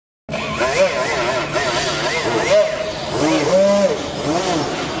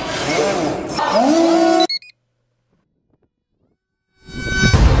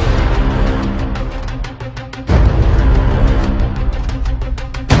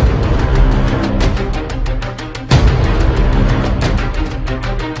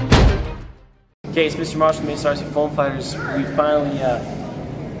Okay, it's Mr. Marshall from MESArcFF Foam Fighters. We finally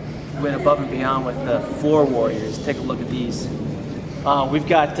went above and beyond with the floor warriors. Take a look at these. We've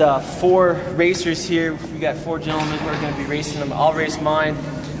got 4 racers here. We've got 4 gentlemen who are going to be racing them. I'll race mine.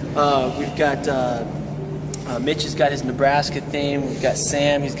 We've got Mitch has got his Nebraska theme. We've got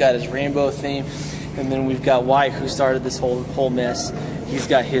Sam, he's got his rainbow theme. And then we've got Wyatt, who started this whole mess. He's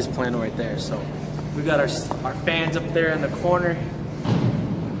got his plan right there. So we've got our fans up there in the corner.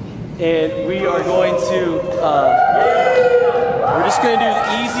 And we are going to, we're just going to do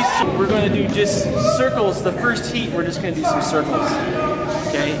the easy, we're going to do just circles. The first heat, we're just going to do some circles,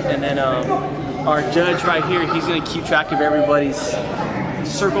 okay? And then our judge right here, he's going to keep track of everybody's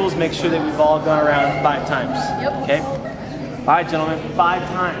circles, make sure that we've all gone around 5 times, okay? All right, gentlemen, 5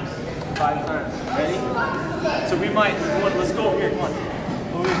 times, 5 times, ready? So we might, let's go over here, come on.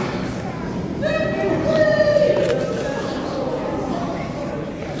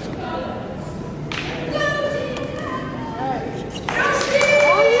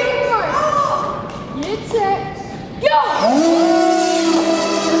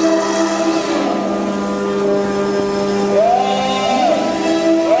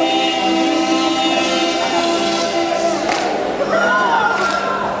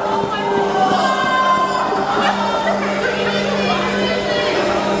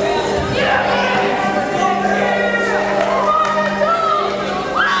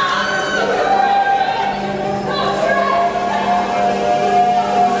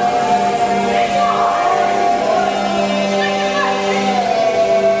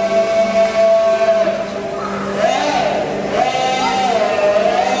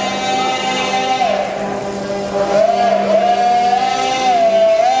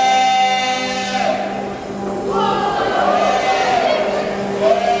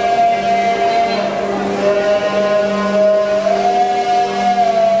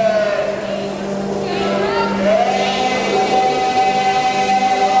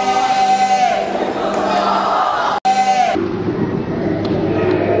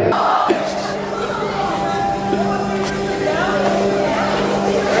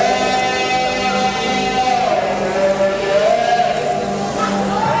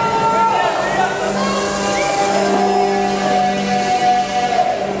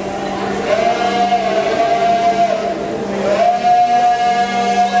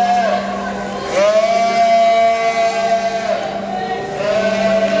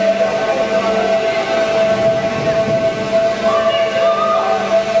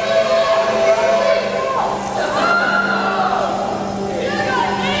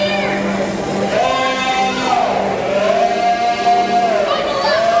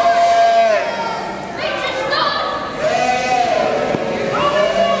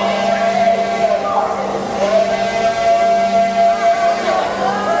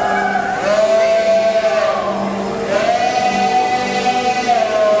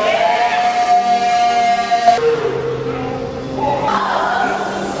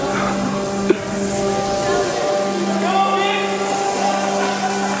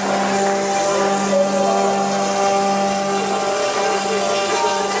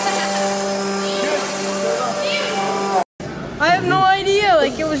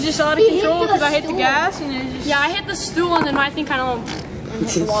 Like it was just out of control because I hit the gas and it just... Yeah, I hit the stool and then my thing kind of hit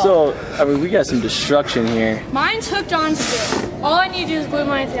the wall. So, I mean, we got some destruction here. Mine's hooked on still. All I need to do is glue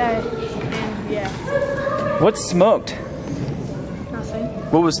my head. And yeah. What's smoked?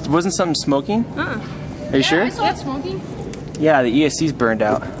 Nothing. Wasn't something smoking? Are you sure? I saw it smoking. Yeah, the ESC's burned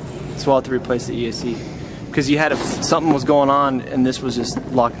out. So we'll have to replace the ESC. Because you had something was going on and this was just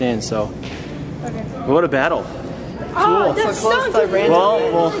locked in, so. Okay. What a battle. Oh, that stunk.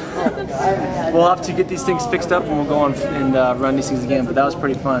 Well, we'll have to get these things fixed up and we'll go on and run these things again, but that was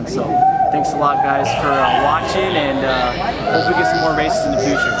pretty fun. So thanks a lot, guys, for watching, and hope we get some more races in the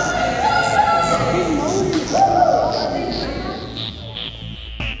future.